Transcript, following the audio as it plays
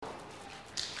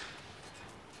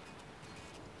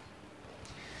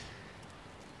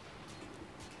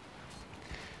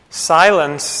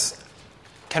Silence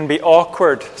can be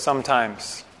awkward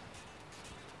sometimes.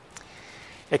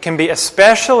 It can be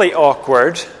especially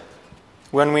awkward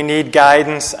when we need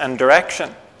guidance and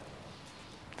direction.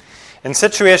 In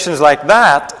situations like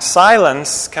that,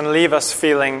 silence can leave us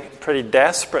feeling pretty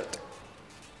desperate.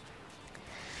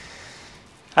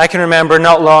 I can remember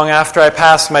not long after I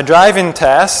passed my driving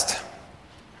test,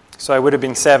 so I would have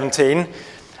been 17,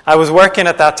 I was working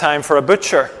at that time for a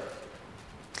butcher.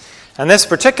 And this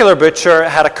particular butcher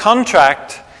had a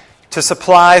contract to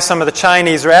supply some of the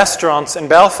Chinese restaurants in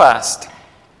Belfast.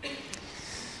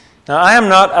 Now, I am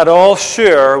not at all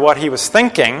sure what he was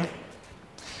thinking,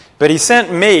 but he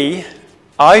sent me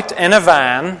out in a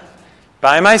van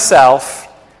by myself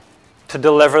to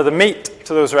deliver the meat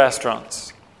to those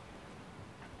restaurants.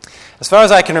 As far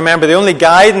as I can remember, the only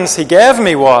guidance he gave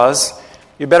me was,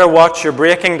 you better watch your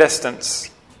braking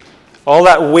distance. All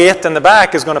that weight in the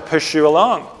back is going to push you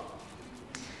along.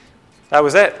 That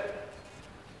was it.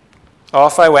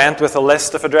 Off I went with a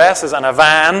list of addresses and a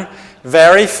van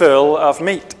very full of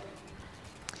meat.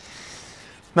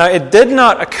 Now, it did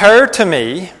not occur to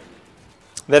me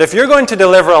that if you're going to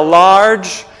deliver a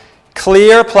large,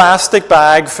 clear plastic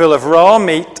bag full of raw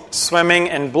meat swimming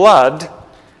in blood,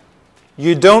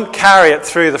 you don't carry it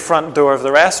through the front door of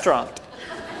the restaurant.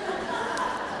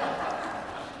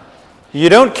 You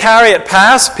don't carry it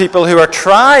past people who are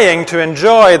trying to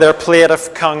enjoy their plate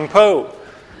of kung po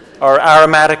or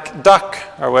aromatic duck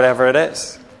or whatever it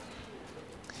is.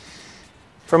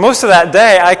 For most of that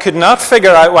day, I could not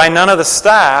figure out why none of the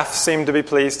staff seemed to be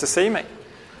pleased to see me.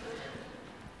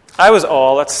 I was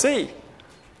all at sea.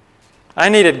 I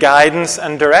needed guidance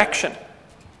and direction.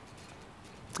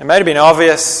 It might have been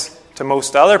obvious to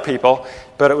most other people,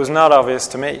 but it was not obvious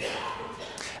to me.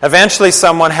 Eventually,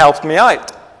 someone helped me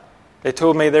out. They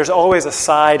told me there's always a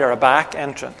side or a back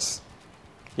entrance.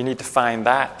 You need to find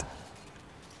that.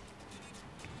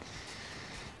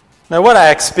 Now, what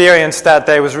I experienced that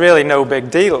day was really no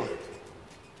big deal.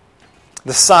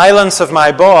 The silence of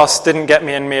my boss didn't get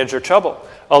me in major trouble,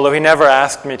 although he never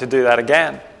asked me to do that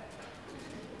again.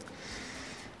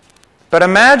 But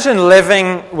imagine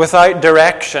living without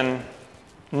direction,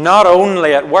 not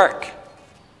only at work.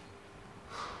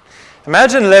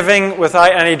 Imagine living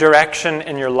without any direction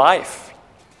in your life.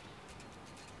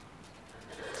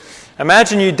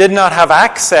 Imagine you did not have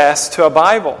access to a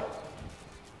Bible.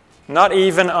 Not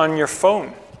even on your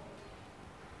phone.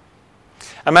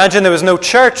 Imagine there was no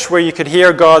church where you could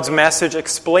hear God's message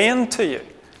explained to you.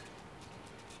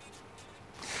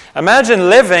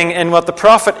 Imagine living in what the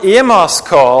prophet Amos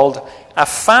called a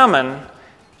famine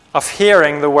of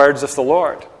hearing the words of the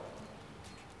Lord.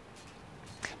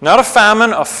 Not a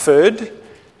famine of food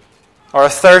or a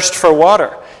thirst for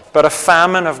water, but a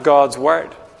famine of God's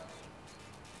word.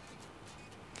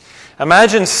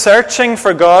 Imagine searching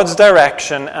for God's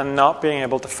direction and not being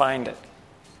able to find it.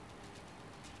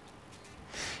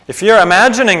 If you're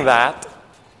imagining that,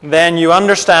 then you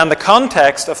understand the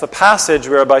context of the passage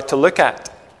we're about to look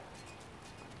at.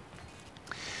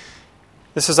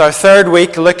 This is our third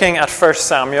week looking at 1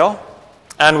 Samuel,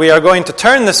 and we are going to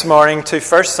turn this morning to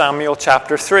 1 Samuel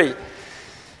chapter 3.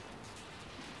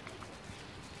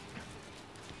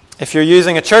 If you're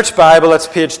using a church Bible, it's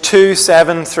page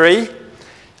 273.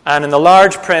 And in the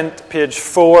large print, page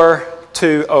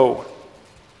 420.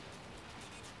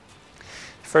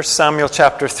 1 Samuel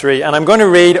chapter 3. And I'm going to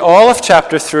read all of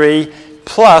chapter 3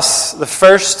 plus the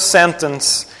first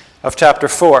sentence of chapter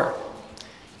 4.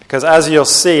 Because as you'll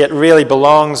see, it really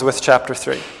belongs with chapter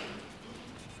 3.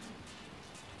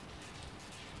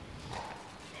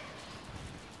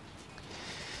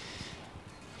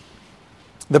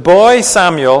 The boy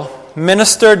Samuel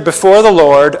ministered before the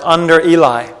Lord under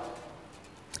Eli.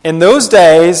 In those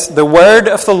days, the word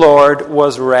of the Lord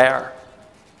was rare.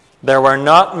 There were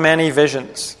not many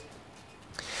visions.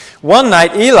 One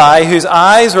night, Eli, whose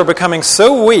eyes were becoming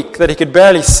so weak that he could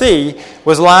barely see,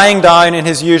 was lying down in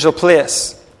his usual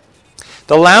place.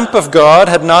 The lamp of God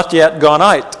had not yet gone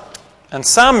out, and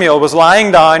Samuel was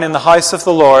lying down in the house of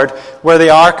the Lord where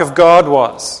the ark of God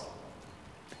was.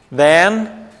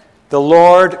 Then the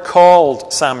Lord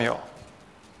called Samuel.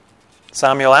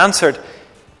 Samuel answered,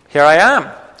 "Here I am."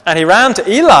 And he ran to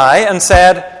Eli and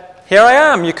said, "Here I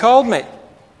am, you called me."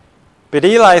 But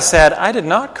Eli said, "I did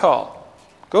not call.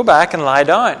 Go back and lie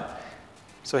down."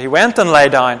 So he went and lay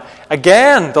down.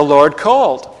 Again the Lord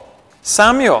called,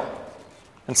 "Samuel."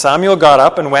 And Samuel got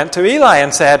up and went to Eli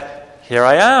and said, "Here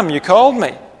I am, you called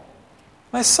me."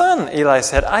 "My son," Eli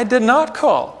said, "I did not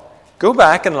call. Go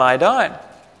back and lie down."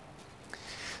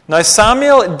 Now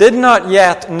Samuel did not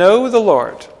yet know the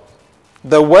Lord.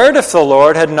 The word of the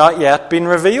Lord had not yet been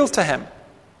revealed to him.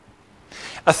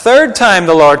 A third time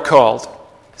the Lord called,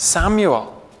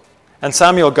 "Samuel." And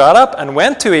Samuel got up and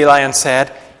went to Eli and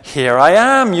said, "Here I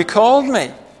am, you called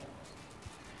me."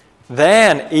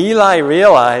 Then Eli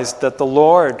realized that the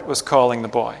Lord was calling the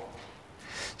boy.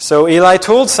 So Eli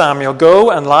told Samuel,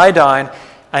 "Go and lie down,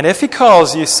 and if he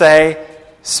calls you, say,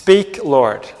 'Speak,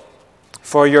 Lord,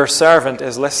 for your servant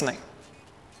is listening.'"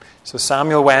 So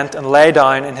Samuel went and lay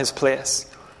down in his place.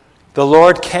 The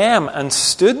Lord came and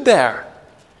stood there,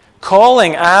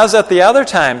 calling as at the other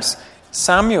times,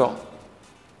 "Samuel,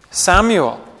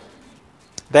 Samuel."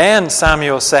 Then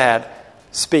Samuel said,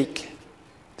 "Speak,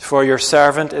 for your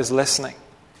servant is listening."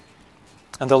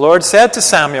 And the Lord said to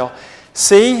Samuel,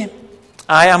 "See,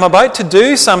 I am about to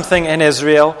do something in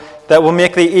Israel that will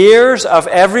make the ears of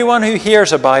everyone who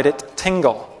hears about it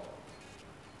tingle.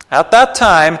 At that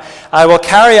time, I will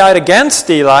carry out against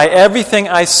Eli everything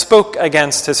I spoke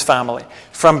against his family,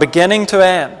 from beginning to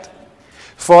end.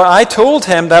 For I told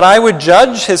him that I would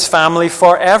judge his family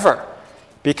forever,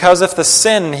 because of the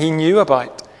sin he knew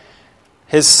about.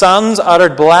 His sons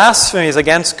uttered blasphemies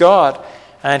against God,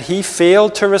 and he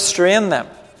failed to restrain them.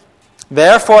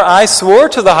 Therefore I swore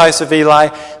to the house of Eli,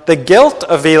 the guilt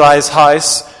of Eli's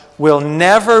house will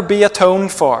never be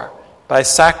atoned for by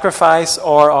sacrifice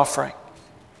or offering."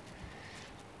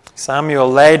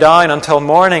 Samuel lay down until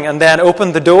morning and then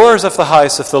opened the doors of the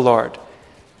house of the Lord.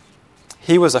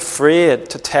 He was afraid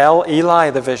to tell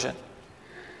Eli the vision.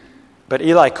 But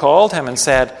Eli called him and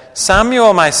said,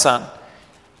 "Samuel, my son."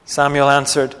 Samuel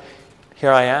answered,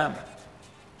 "Here I am."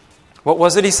 "What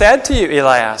was it he said to you?"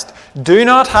 Eli asked. "Do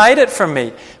not hide it from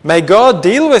me. May God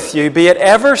deal with you, be it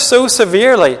ever so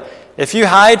severely, if you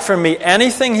hide from me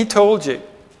anything he told you."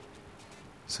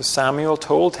 So Samuel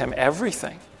told him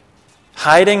everything,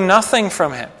 hiding nothing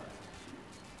from him.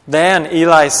 Then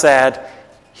Eli said,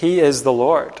 "He is the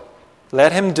Lord.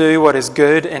 Let him do what is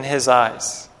good in his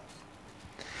eyes."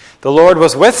 The Lord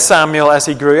was with Samuel as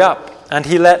he grew up, and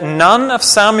he let none of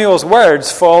Samuel's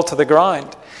words fall to the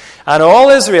ground. And all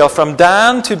Israel from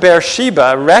Dan to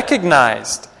Beersheba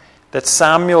recognized that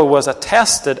Samuel was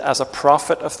attested as a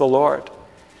prophet of the Lord.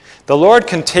 The Lord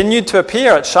continued to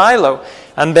appear at Shiloh,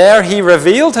 and there he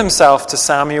revealed himself to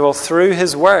Samuel through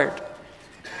his word.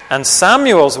 And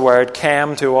Samuel's word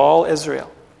came to all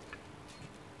Israel.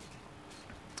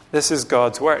 This is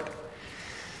God's word.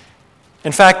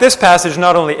 In fact, this passage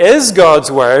not only is God's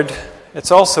word,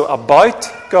 it's also about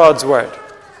God's word.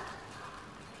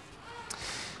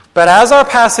 But as our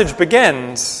passage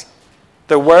begins,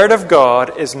 the word of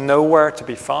God is nowhere to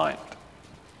be found.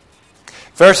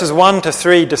 Verses 1 to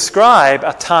 3 describe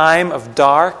a time of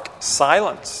dark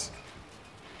silence.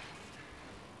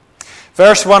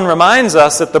 Verse 1 reminds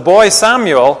us that the boy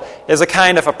Samuel is a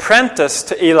kind of apprentice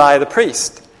to Eli the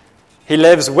priest. He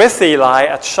lives with Eli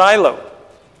at Shiloh.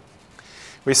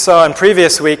 We saw in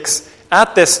previous weeks,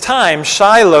 at this time,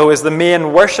 Shiloh is the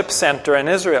main worship center in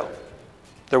Israel.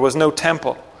 There was no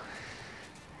temple.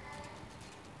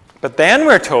 But then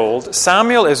we're told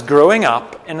Samuel is growing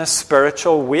up in a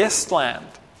spiritual wasteland.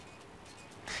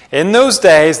 In those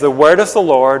days, the word of the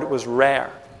Lord was rare.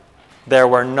 There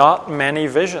were not many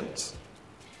visions.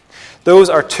 Those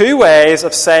are two ways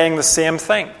of saying the same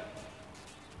thing.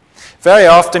 Very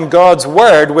often, God's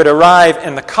word would arrive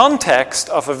in the context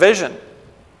of a vision.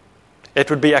 It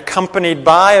would be accompanied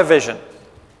by a vision,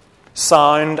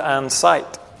 sound and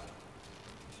sight.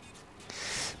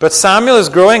 But Samuel is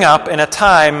growing up in a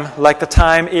time like the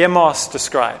time Amos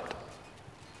described.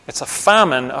 It's a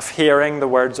famine of hearing the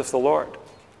words of the Lord.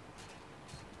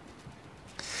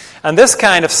 And this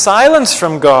kind of silence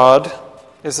from God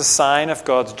is a sign of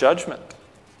God's judgment.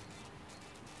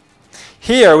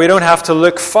 Here, we don't have to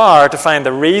look far to find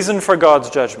the reason for God's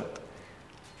judgment.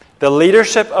 The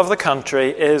leadership of the country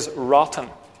is rotten.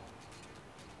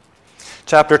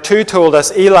 Chapter 2 told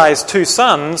us Eli's two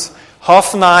sons,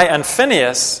 Hophni and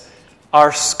Phinehas,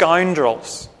 are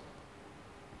scoundrels.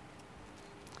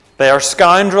 They are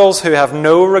scoundrels who have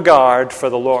no regard for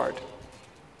the Lord.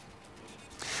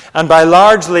 And by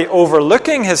largely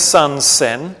overlooking his son's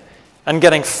sin and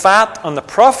getting fat on the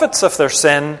profits of their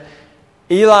sin,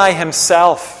 Eli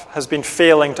himself has been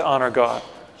failing to honor God.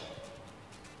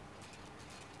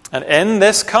 And in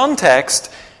this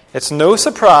context, it's no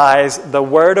surprise the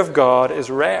word of God is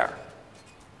rare.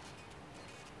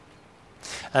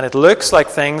 And it looks like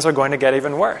things are going to get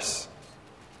even worse.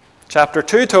 Chapter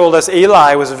 2 told us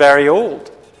Eli was very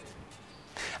old.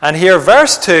 And here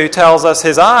verse 2 tells us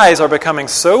his eyes are becoming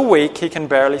so weak he can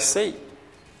barely see.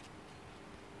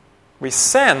 We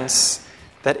sense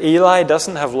that Eli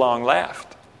doesn't have long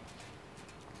left.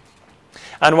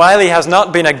 And while he has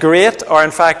not been a great, or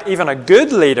in fact even a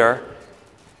good leader,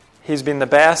 he's been the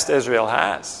best Israel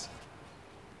has.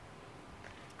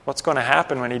 What's going to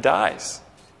happen when he dies?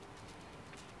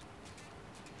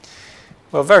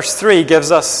 Well, verse 3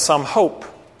 gives us some hope.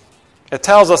 It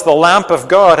tells us the lamp of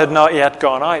God had not yet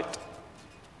gone out.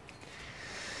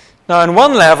 Now, on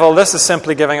one level, this is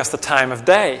simply giving us the time of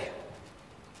day.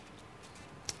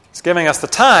 It's giving us the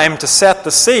time to set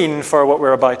the scene for what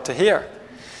we're about to hear.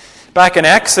 Back in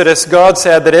Exodus, God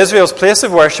said that Israel's place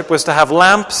of worship was to have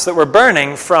lamps that were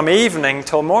burning from evening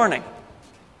till morning.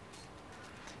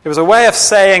 It was a way of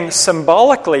saying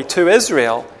symbolically to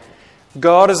Israel,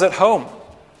 God is at home.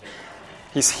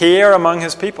 He's here among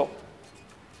his people.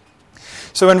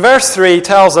 So when verse 3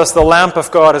 tells us the lamp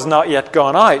of God has not yet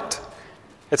gone out,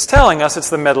 it's telling us it's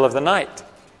the middle of the night.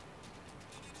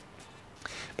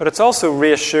 But it's also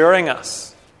reassuring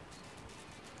us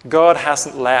God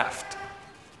hasn't left.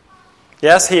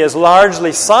 Yes, he is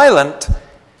largely silent.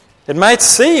 It might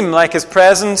seem like his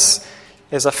presence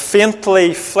is a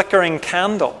faintly flickering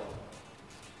candle,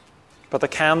 but the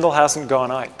candle hasn't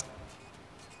gone out.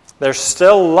 There's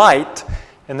still light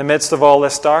in the midst of all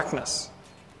this darkness.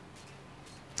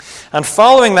 And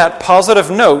following that positive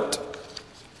note,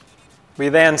 we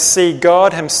then see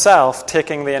God himself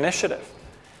taking the initiative.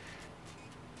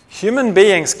 Human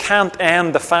beings can't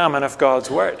end the famine of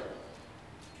God's word.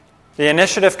 The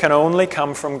initiative can only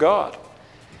come from God.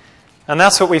 And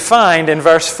that's what we find in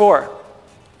verse 4.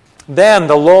 Then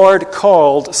the Lord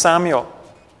called Samuel.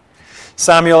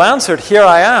 Samuel answered, "Here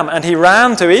I am." And he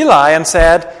ran to Eli and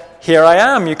said, "Here I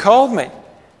am, you called me."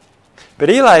 But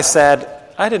Eli said,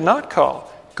 "I did not call.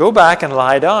 Go back and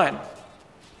lie down."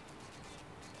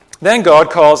 Then God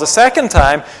calls a second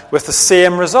time with the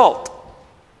same result.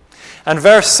 And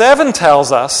verse 7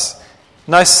 tells us,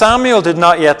 "Now Samuel did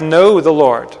not yet know the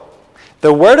Lord.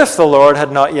 The word of the Lord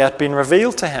had not yet been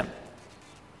revealed to him."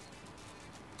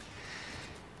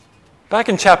 Back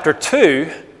in chapter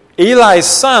 2, Eli's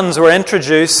sons were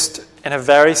introduced in a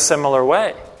very similar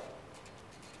way.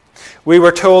 We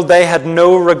were told they had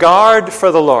no regard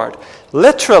for the Lord.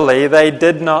 Literally, they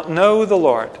did not know the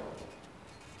Lord.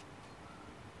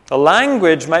 The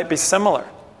language might be similar,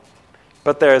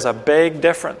 but there is a big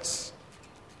difference.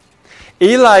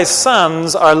 Eli's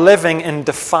sons are living in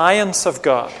defiance of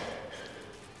God.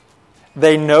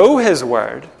 They know his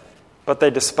word, but they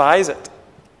despise it.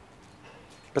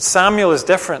 But Samuel is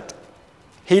different.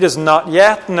 He does not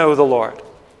yet know the Lord.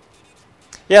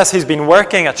 Yes, he's been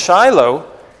working at Shiloh,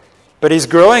 but he's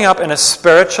growing up in a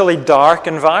spiritually dark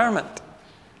environment.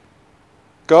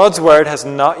 God's word has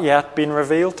not yet been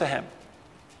revealed to him.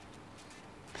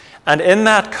 And in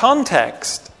that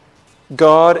context,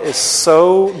 God is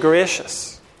so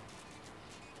gracious.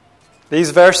 These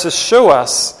verses show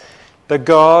us the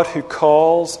God who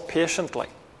calls patiently.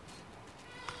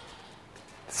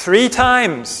 3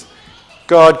 times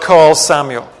God calls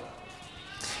Samuel.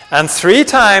 And 3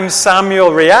 times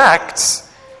Samuel reacts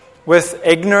with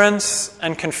ignorance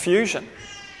and confusion.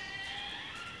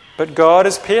 But God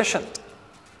is patient.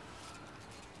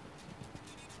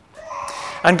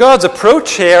 And God's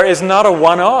approach here is not a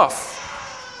one-off.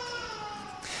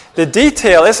 The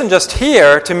detail isn't just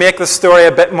here to make the story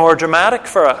a bit more dramatic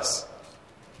for us.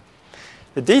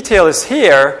 The detail is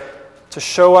here to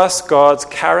show us God's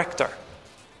character.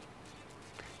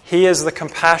 He is the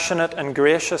compassionate and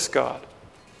gracious God.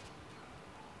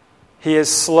 He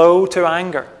is slow to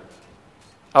anger,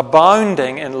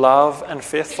 abounding in love and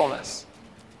faithfulness.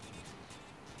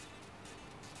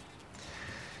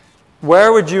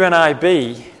 Where would you and I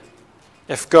be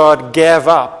if God gave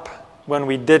up when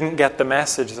we didn't get the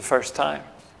message the first time?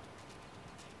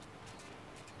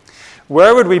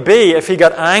 Where would we be if he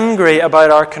got angry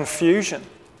about our confusion?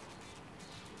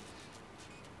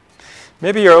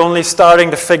 Maybe you're only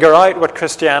starting to figure out what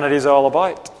Christianity is all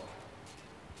about.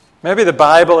 Maybe the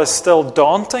Bible is still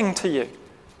daunting to you.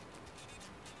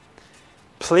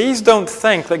 Please don't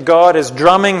think that God is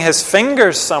drumming his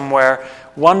fingers somewhere,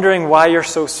 wondering why you're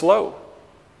so slow.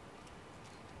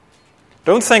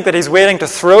 Don't think that he's waiting to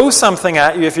throw something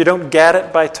at you if you don't get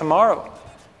it by tomorrow.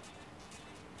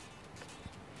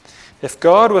 If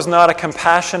God was not a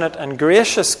compassionate and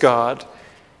gracious God,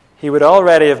 he would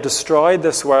already have destroyed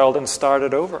this world and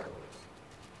started over.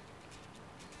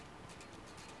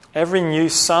 Every new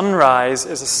sunrise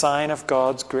is a sign of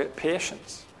God's great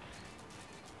patience.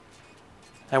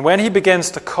 And when he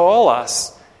begins to call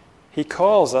us, he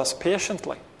calls us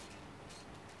patiently.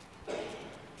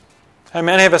 And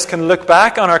many of us can look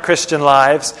back on our Christian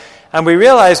lives and we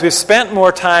realize we've spent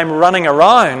more time running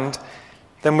around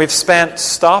than we've spent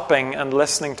stopping and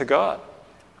listening to God.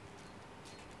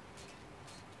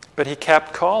 But he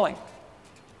kept calling.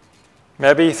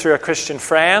 Maybe through a Christian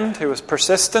friend who was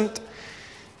persistent.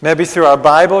 Maybe through our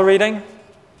Bible reading.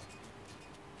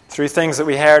 Through things that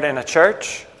we heard in a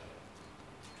church.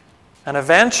 And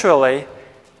eventually,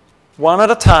 one at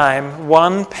a time,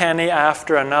 one penny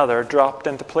after another dropped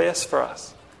into place for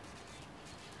us.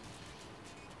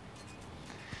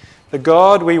 The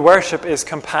God we worship is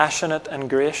compassionate and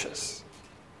gracious.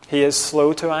 He is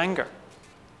slow to anger.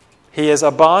 He is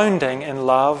abounding in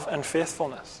love and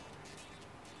faithfulness.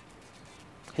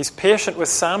 He's patient with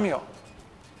Samuel.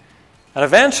 And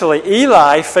eventually,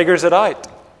 Eli figures it out.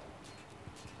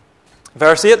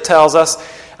 Verse 8 tells us,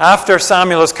 after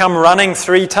Samuel has come running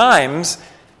 3 times,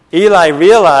 Eli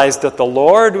realized that the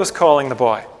Lord was calling the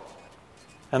boy.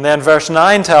 And then verse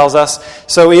 9 tells us,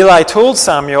 so Eli told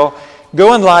Samuel,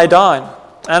 go and lie down.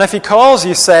 And if he calls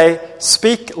you, say,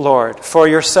 speak, Lord, for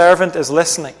your servant is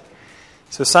listening.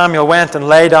 So Samuel went and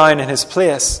lay down in his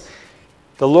place.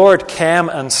 The Lord came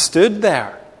and stood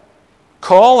there,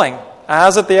 calling,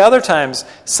 as at the other times,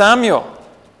 Samuel,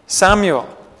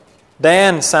 Samuel.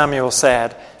 Then Samuel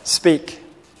said, speak,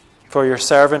 for your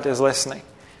servant is listening.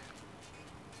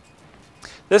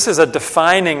 This is a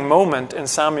defining moment in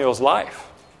Samuel's life.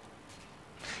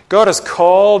 God has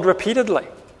called repeatedly.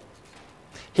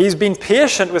 He's been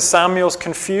patient with Samuel's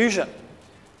confusion.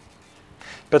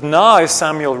 But now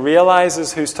Samuel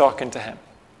realizes who's talking to him.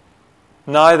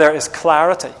 Now there is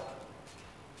clarity.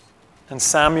 And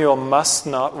Samuel must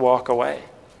not walk away.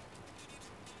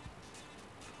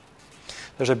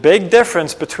 There's a big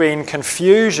difference between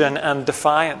confusion and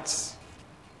defiance.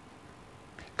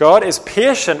 God is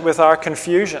patient with our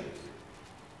confusion.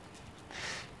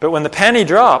 But when the penny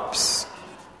drops,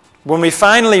 when we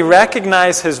finally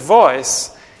recognize his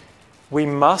voice, we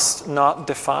must not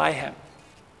defy him.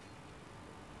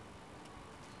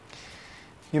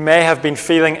 You may have been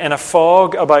feeling in a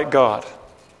fog about God.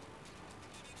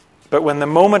 But when the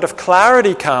moment of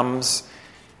clarity comes,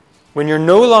 when you're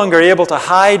no longer able to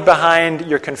hide behind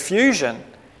your confusion,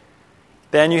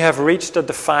 then you have reached a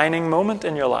defining moment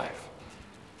in your life.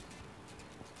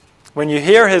 When you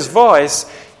hear his voice,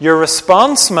 your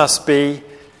response must be,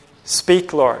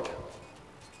 speak, Lord.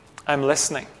 I'm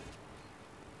listening.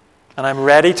 And I'm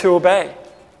ready to obey.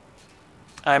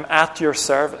 I'm at your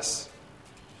service.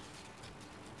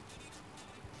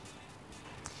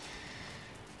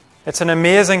 It's an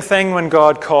amazing thing when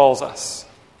God calls us.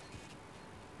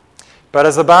 But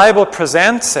as the Bible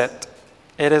presents it,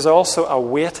 it is also a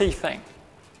weighty thing.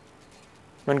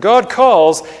 When God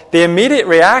calls, the immediate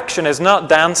reaction is not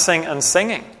dancing and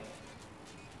singing.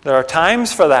 There are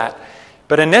times for that.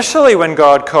 But initially when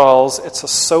God calls, it's a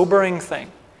sobering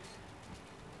thing.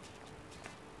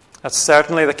 That's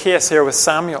certainly the case here with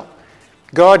Samuel.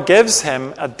 God gives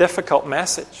him a difficult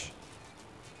message.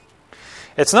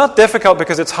 It's not difficult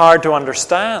because it's hard to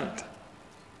understand.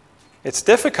 It's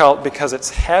difficult because it's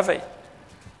heavy.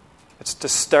 It's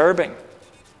disturbing.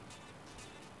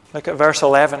 Look at verse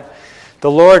 11.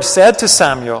 The Lord said to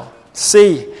Samuel,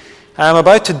 see, I am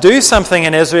about to do something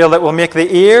in Israel that will make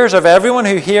the ears of everyone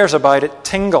who hears about it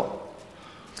tingle.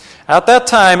 At that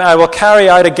time I will carry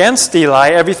out against Eli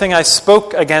everything I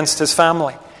spoke against his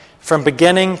family, from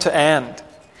beginning to end.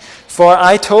 For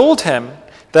I told him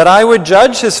that I would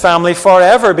judge his family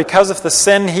forever because of the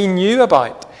sin he knew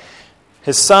about.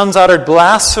 His sons uttered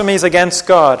blasphemies against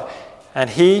God, and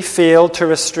he failed to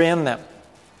restrain them.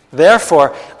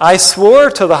 Therefore, I swore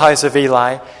to the house of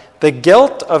Eli, the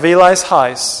guilt of Eli's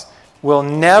house will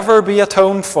never be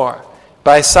atoned for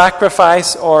by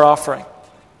sacrifice or offering.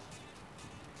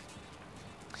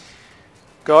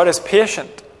 God is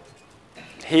patient.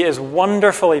 He is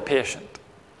wonderfully patient.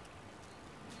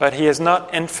 But he is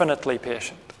not infinitely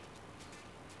patient.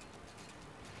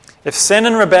 If sin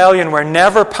and rebellion were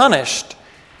never punished,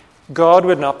 God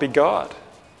would not be God.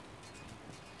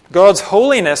 God's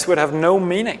holiness would have no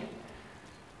meaning.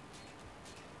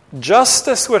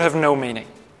 Justice would have no meaning.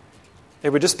 It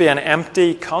would just be an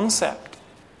empty concept.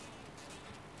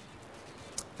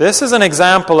 This is an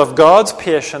example of God's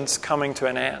patience coming to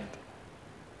an end.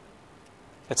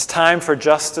 It's time for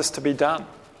justice to be done.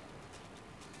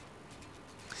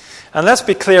 And let's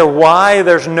be clear why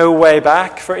there's no way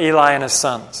back for Eli and his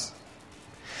sons.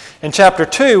 In chapter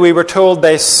 2, we were told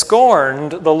they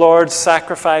scorned the Lord's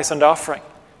sacrifice and offering.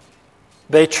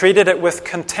 They treated it with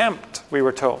contempt, we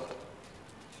were told.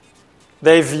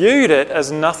 They viewed it as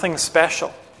nothing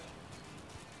special.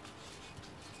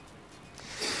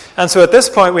 And so at this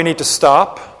point we need to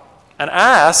stop and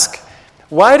ask,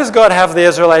 why does God have the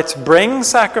Israelites bring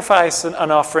sacrifice and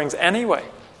offerings anyway?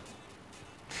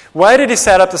 Why did he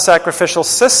set up the sacrificial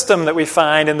system that we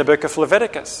find in the book of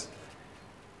Leviticus?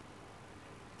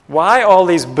 Why all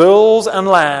these bulls and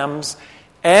lambs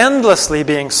endlessly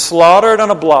being slaughtered on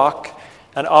a block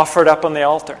and offered up on the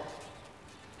altar?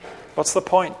 What's the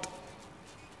point?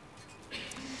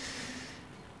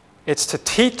 It's to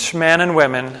teach men and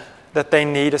women that they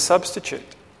need a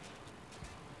substitute.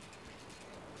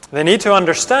 They need to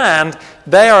understand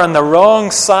they are on the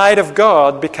wrong side of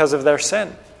God because of their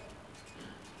sin.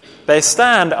 They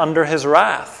stand under His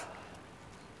wrath.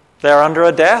 They are under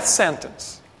a death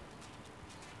sentence.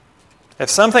 If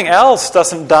something else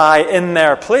doesn't die in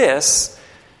their place,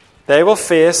 they will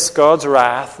face God's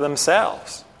wrath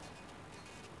themselves.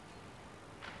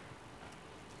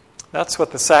 That's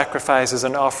what the sacrifices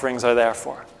and offerings are there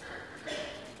for.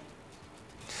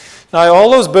 Now,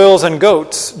 all those bulls and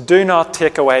goats do not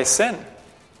take away sin.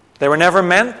 They were never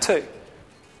meant to.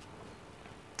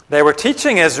 They were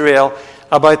teaching Israel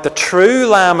about the true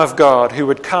Lamb of God who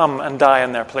would come and die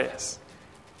in their place.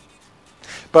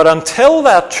 But until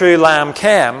that true Lamb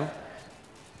came,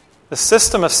 the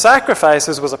system of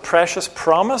sacrifices was a precious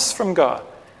promise from God.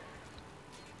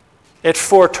 It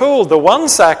foretold the one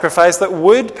sacrifice that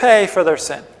would pay for their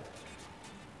sin.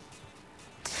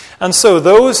 And so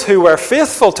those who were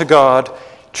faithful to God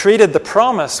treated the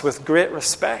promise with great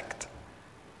respect.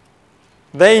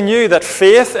 They knew that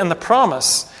faith in the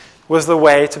promise was the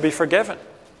way to be forgiven.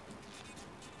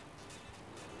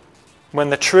 When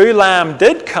the true Lamb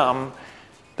did come,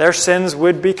 their sins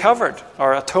would be covered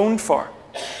or atoned for.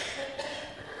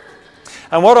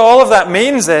 And what all of that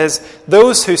means is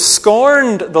those who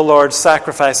scorned the Lord's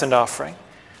sacrifice and offering,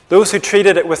 those who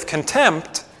treated it with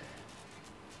contempt,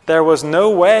 there was no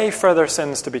way for their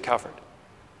sins to be covered.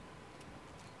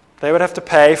 They would have to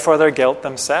pay for their guilt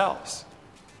themselves.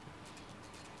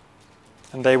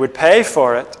 And they would pay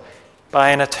for it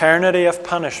by an eternity of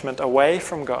punishment away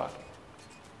from God.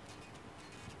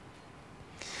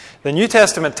 The New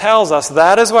Testament tells us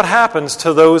that is what happens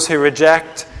to those who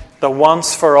reject the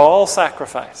once-for-all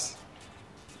sacrifice.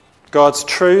 God's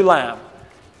true Lamb,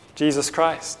 Jesus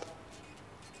Christ.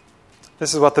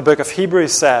 This is what the book of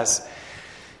Hebrews says.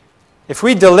 If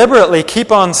we deliberately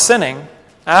keep on sinning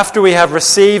after we have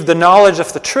received the knowledge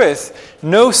of the truth,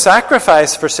 no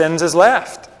sacrifice for sins is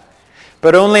left,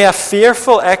 but only a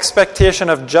fearful expectation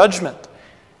of judgment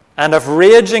and of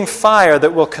raging fire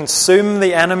that will consume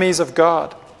the enemies of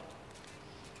God.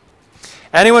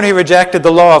 Anyone who rejected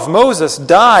the law of Moses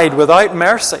died without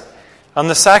mercy on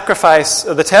the sacrifice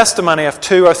of the testimony of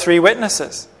 2 or 3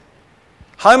 witnesses.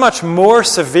 How much more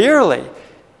severely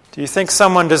do you think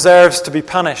someone deserves to be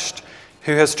punished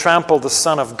who has trampled the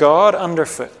Son of God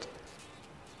underfoot?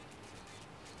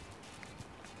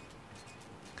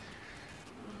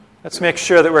 Let's make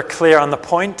sure that we're clear on the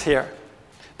point here.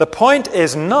 The point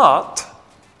is not,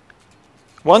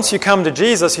 once you come to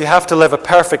Jesus, you have to live a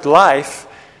perfect life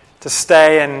to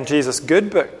stay in Jesus'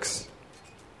 good books.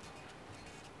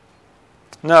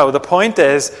 No, the point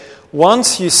is,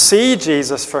 once you see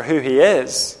Jesus for who He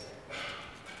is,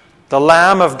 the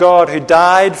Lamb of God who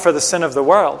died for the sin of the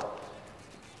world,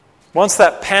 once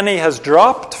that penny has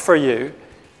dropped for you,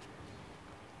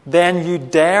 then you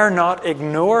dare not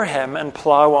ignore Him and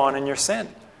plow on in your sin.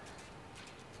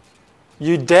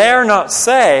 You dare not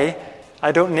say,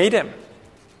 I don't need Him,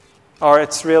 or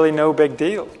it's really no big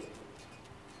deal.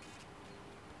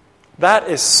 That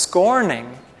is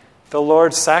scorning the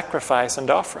Lord's sacrifice and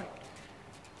offering.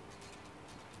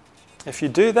 If you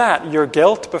do that, your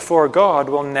guilt before God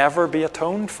will never be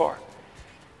atoned for.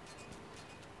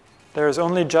 There is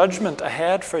only judgment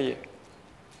ahead for you.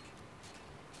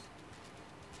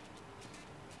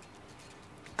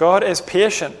 God is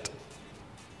patient.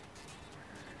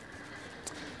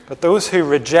 But those who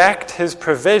reject His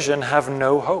provision have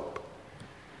no hope.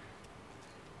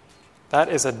 That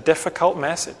is a difficult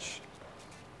message.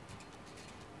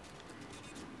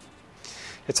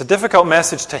 It's a difficult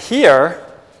message to hear,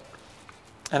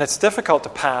 and it's difficult to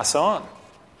pass on.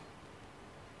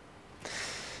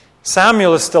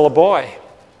 Samuel is still a boy,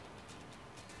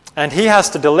 and he has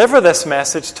to deliver this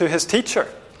message to his teacher.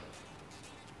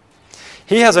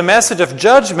 He has a message of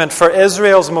judgment for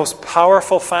Israel's most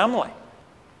powerful family.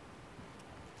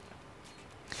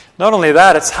 Not only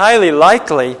that, it's highly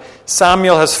likely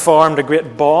Samuel has formed a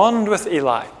great bond with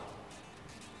Eli.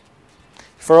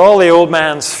 For all the old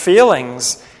man's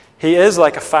feelings, he is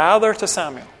like a father to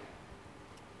Samuel.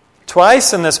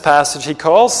 Twice in this passage, he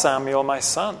calls Samuel my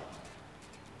son.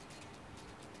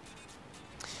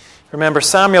 Remember,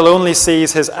 Samuel only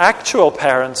sees his actual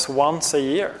parents once a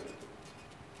year.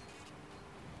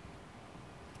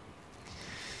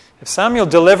 If Samuel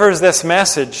delivers this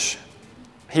message,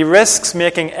 he risks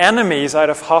making enemies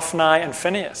out of Hophni and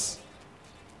Phinehas.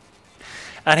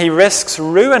 And he risks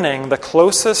ruining the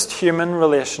closest human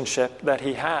relationship that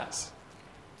he has.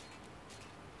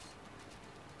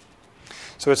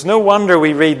 So it's no wonder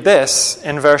we read this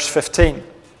in verse 15.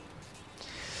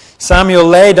 Samuel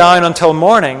lay down until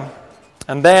morning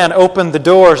and then opened the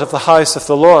doors of the house of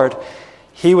the Lord.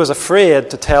 He was afraid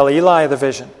to tell Eli the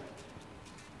vision.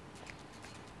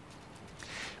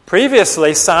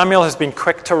 Previously, Samuel has been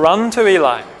quick to run to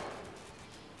Eli,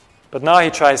 but now he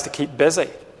tries to keep busy.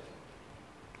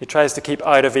 He tries to keep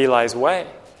out of Eli's way.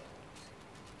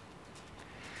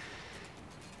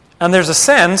 And there's a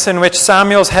sense in which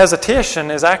Samuel's hesitation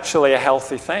is actually a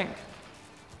healthy thing.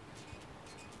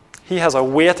 He has a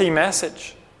weighty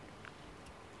message.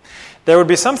 There would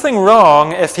be something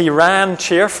wrong if he ran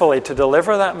cheerfully to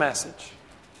deliver that message.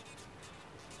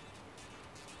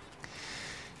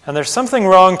 And there's something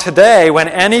wrong today when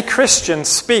any Christian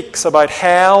speaks about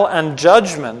hell and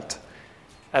judgment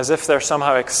as if they're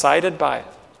somehow excited by it.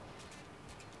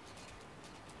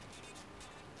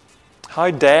 How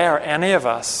dare any of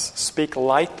us speak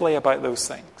lightly about those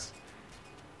things?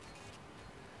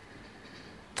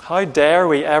 How dare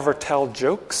we ever tell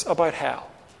jokes about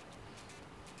hell?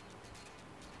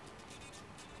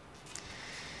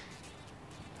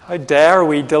 How dare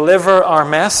we deliver our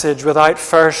message without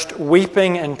first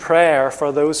weeping in prayer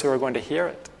for those who are going to hear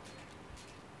it?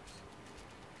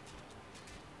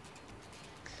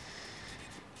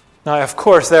 Now, of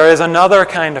course, there is another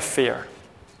kind of fear.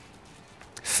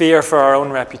 Fear for our own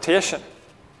reputation.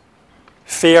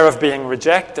 Fear of being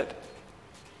rejected.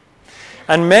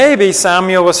 And maybe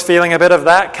Samuel was feeling a bit of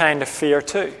that kind of fear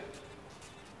too.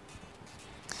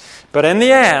 But in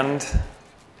the end,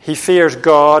 he fears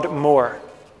God more.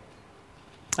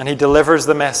 And he delivers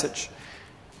the message.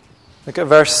 Look at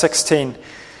verse 16.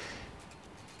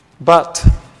 But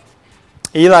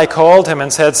Eli called him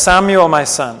and said, Samuel, my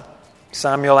son.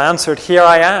 Samuel answered, Here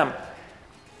I am.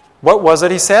 What was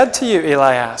it he said to you?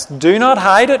 Eli asked. Do not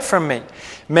hide it from me.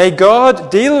 May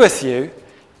God deal with you,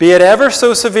 be it ever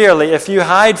so severely, if you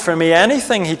hide from me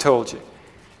anything he told you.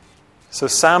 So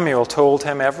Samuel told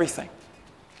him everything,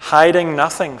 hiding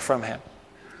nothing from him.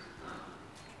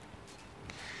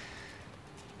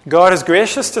 God is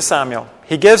gracious to Samuel.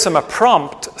 He gives him a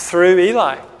prompt through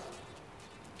Eli.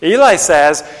 Eli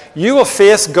says, you will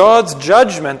face God's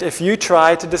judgment if you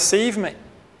try to deceive me.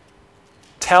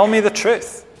 Tell me the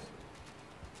truth.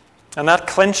 And that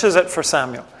clinches it for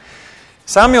Samuel.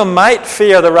 Samuel might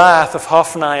fear the wrath of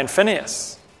Hophni and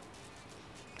Phinehas.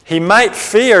 He might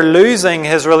fear losing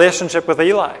his relationship with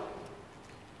Eli.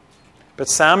 But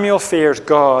Samuel fears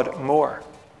God more.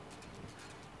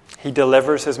 He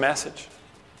delivers his message.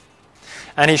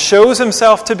 And he shows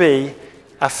himself to be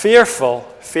a fearful,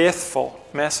 faithful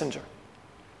messenger.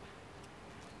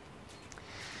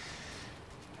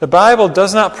 The Bible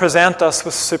does not present us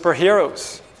with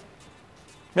superheroes.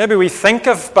 Maybe we think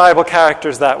of Bible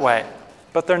characters that way,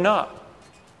 but they're not.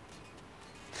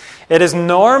 It is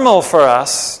normal for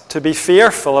us to be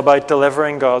fearful about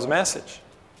delivering God's message.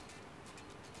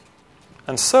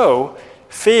 And so,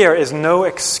 fear is no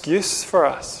excuse for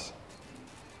us.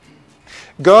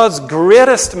 God's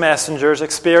greatest messengers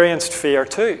experienced fear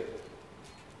too.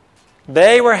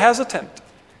 They were hesitant.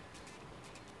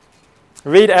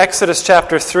 Read Exodus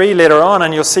chapter 3 later on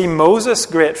and you'll see Moses'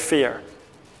 great fear.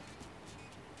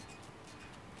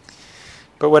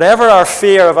 But whatever our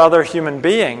fear of other human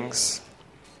beings,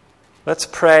 let's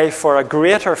pray for a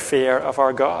greater fear of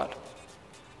our God.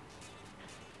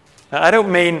 Now, I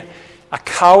don't mean a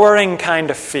cowering kind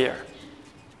of fear.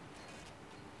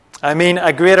 I mean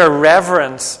a greater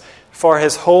reverence for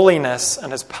His holiness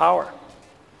and His power,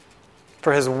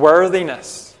 for His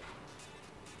worthiness.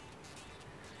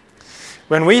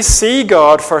 When we see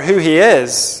God for who He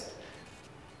is,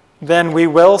 then we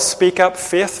will speak up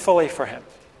faithfully for Him,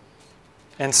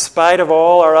 in spite of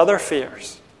all our other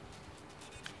fears.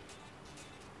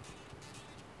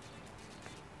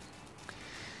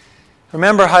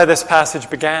 Remember how this passage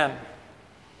began.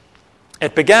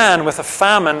 It began with a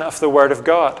famine of the Word of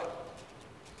God.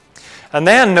 And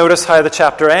then notice how the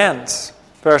chapter ends.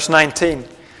 Verse 19.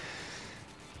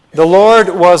 The Lord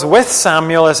was with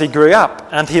Samuel as he grew up,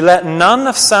 and he let none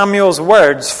of Samuel's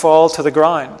words fall to the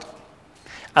ground.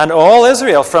 And all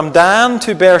Israel, from Dan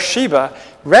to Beersheba,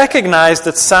 recognized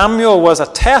that Samuel was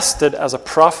attested as a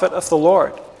prophet of the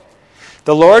Lord.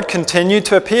 The Lord continued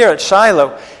to appear at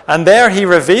Shiloh, and there he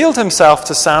revealed himself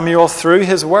to Samuel through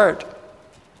his word.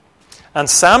 And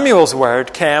Samuel's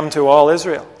word came to all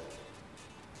Israel.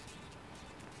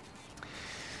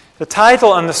 The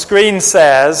title on the screen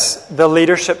says, The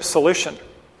Leadership Solution.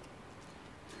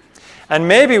 And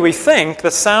maybe we think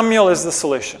that Samuel is the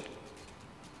solution.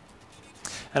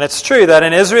 And it's true that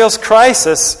in Israel's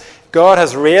crisis, God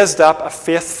has raised up a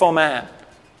faithful man.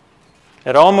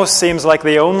 It almost seems like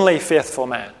the only faithful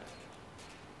man.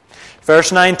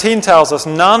 Verse 19 tells us,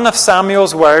 none of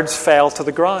Samuel's words fell to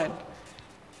the ground.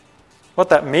 What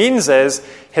that means is,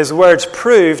 his words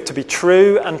proved to be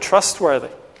true and trustworthy.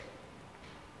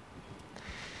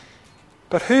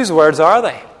 But whose words are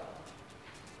they?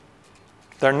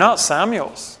 They're not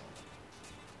Samuel's.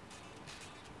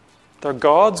 They're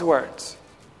God's words.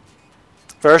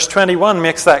 Verse 21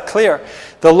 makes that clear.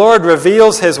 The Lord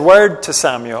reveals his word to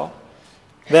Samuel.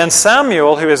 Then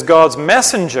Samuel, who is God's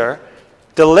messenger,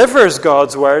 delivers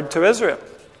God's word to Israel.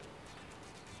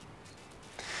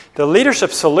 The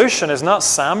leadership solution is not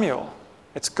Samuel,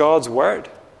 it's God's word.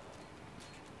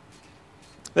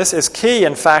 This is key,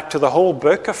 in fact, to the whole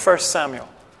book of 1 Samuel.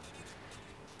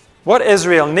 What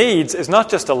Israel needs is not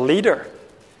just a leader.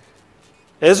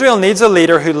 Israel needs a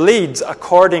leader who leads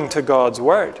according to God's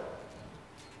word.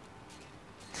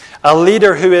 A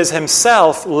leader who is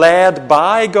himself led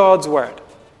by God's word.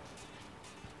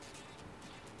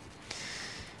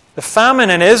 The famine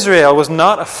in Israel was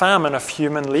not a famine of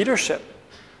human leadership.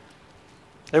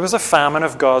 It was a famine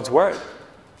of God's word.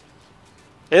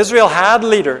 Israel had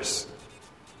leaders.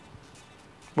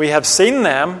 We have seen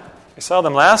them. We saw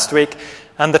them last week.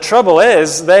 And the trouble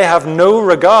is, they have no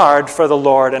regard for the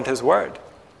Lord and his word.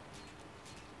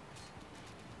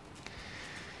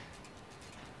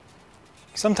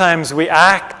 Sometimes we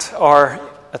act, or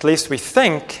at least we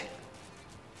think,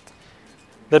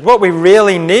 that what we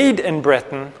really need in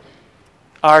Britain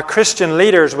are Christian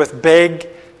leaders with big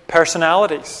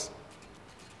personalities,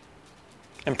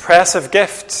 impressive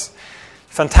gifts,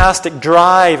 fantastic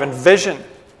drive and vision,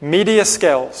 media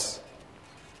skills.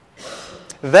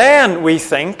 Then we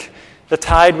think the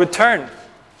tide would turn.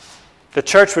 The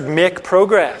church would make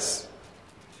progress.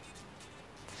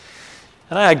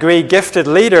 And I agree, gifted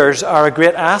leaders are a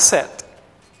great asset.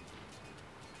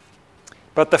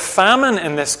 But the famine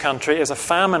in this country is a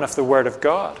famine of the Word of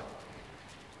God.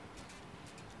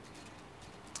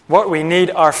 What we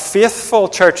need are faithful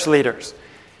church leaders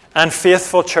and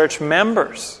faithful church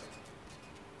members.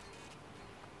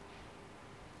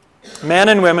 Men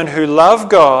and women who love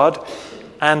God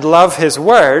and love his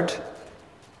word,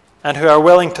 and who are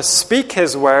willing to speak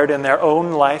his word in their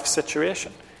own life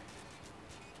situation.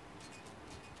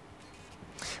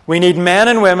 We need men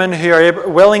and women who are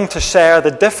willing to share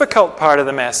the difficult part of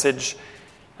the message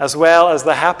as well as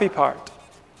the happy part.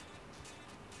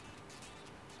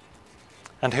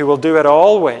 And who will do it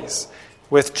always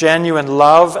with genuine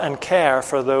love and care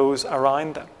for those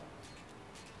around them.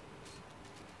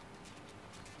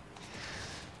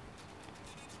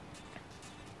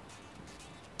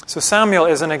 So Samuel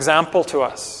is an example to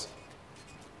us.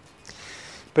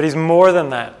 But he's more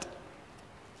than that.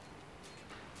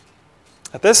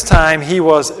 At this time, he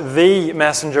was the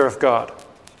messenger of God.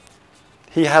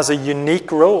 He has a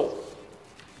unique role.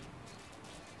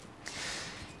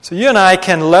 So you and I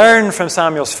can learn from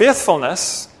Samuel's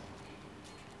faithfulness.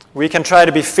 We can try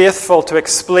to be faithful to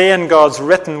explain God's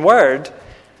written word.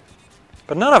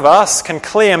 But none of us can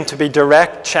claim to be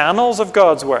direct channels of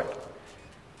God's word.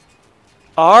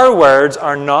 Our words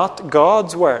are not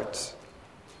God's words.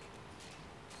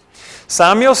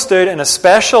 Samuel stood in a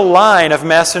special line of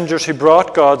messengers who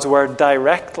brought God's word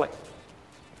directly.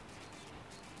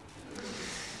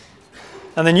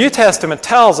 And the New Testament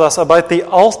tells us about the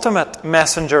ultimate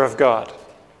messenger of God.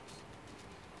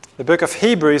 The book of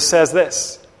Hebrews says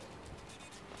this: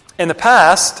 in the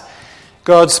past,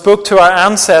 God spoke to our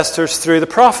ancestors through the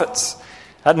prophets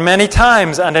at many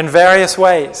times and in various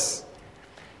ways.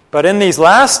 But in these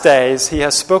last days, he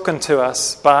has spoken to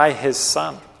us by his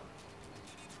Son.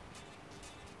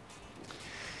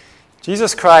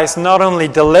 Jesus Christ not only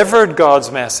delivered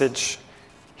God's message,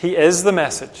 he is the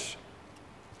message.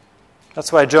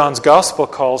 That's why John's Gospel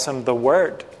calls him the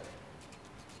Word.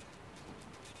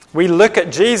 We look at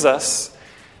Jesus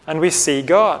and we see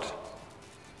God.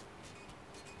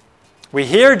 We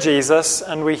hear Jesus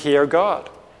and we hear God.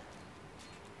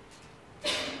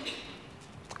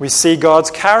 We see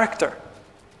God's character.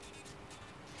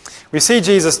 We see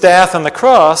Jesus' death on the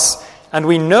cross, and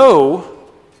we know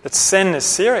that sin is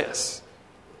serious.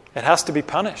 It has to be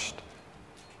punished.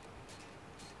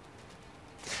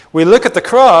 We look at the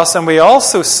cross, and we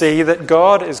also see that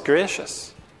God is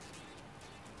gracious.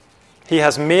 He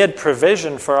has made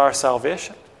provision for our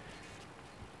salvation.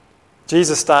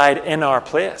 Jesus died in our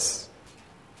place.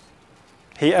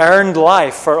 He earned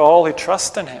life for all who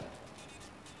trust in him.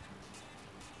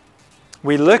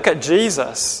 We look at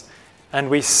Jesus and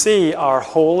we see our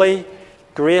holy,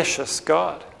 gracious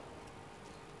God.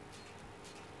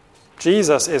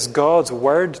 Jesus is God's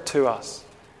word to us.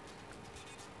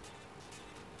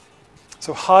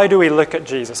 So how do we look at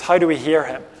Jesus? How do we hear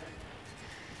him?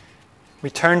 We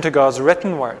turn to God's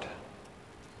written word.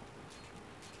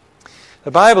 The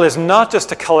Bible is not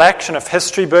just a collection of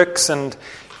history books and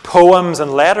poems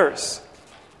and letters.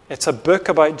 It's a book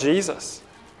about Jesus.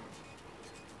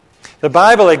 The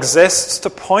Bible exists to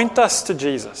point us to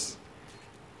Jesus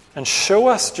and show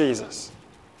us Jesus.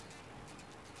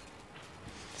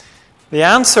 The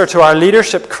answer to our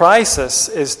leadership crisis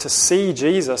is to see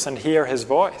Jesus and hear his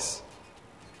voice.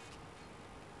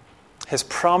 His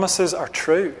promises are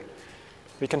true.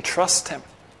 We can trust him.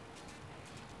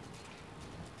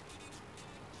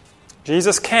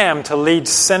 Jesus came to lead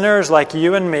sinners like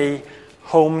you and me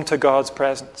home to God's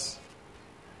presence.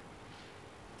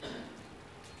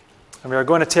 And we are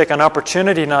going to take an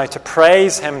opportunity now to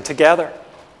praise him together.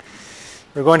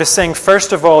 We're going to sing,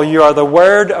 first of all, "You are the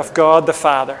Word of God the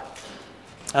Father."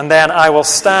 And then, "I will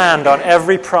stand on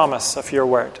every promise of your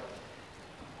word."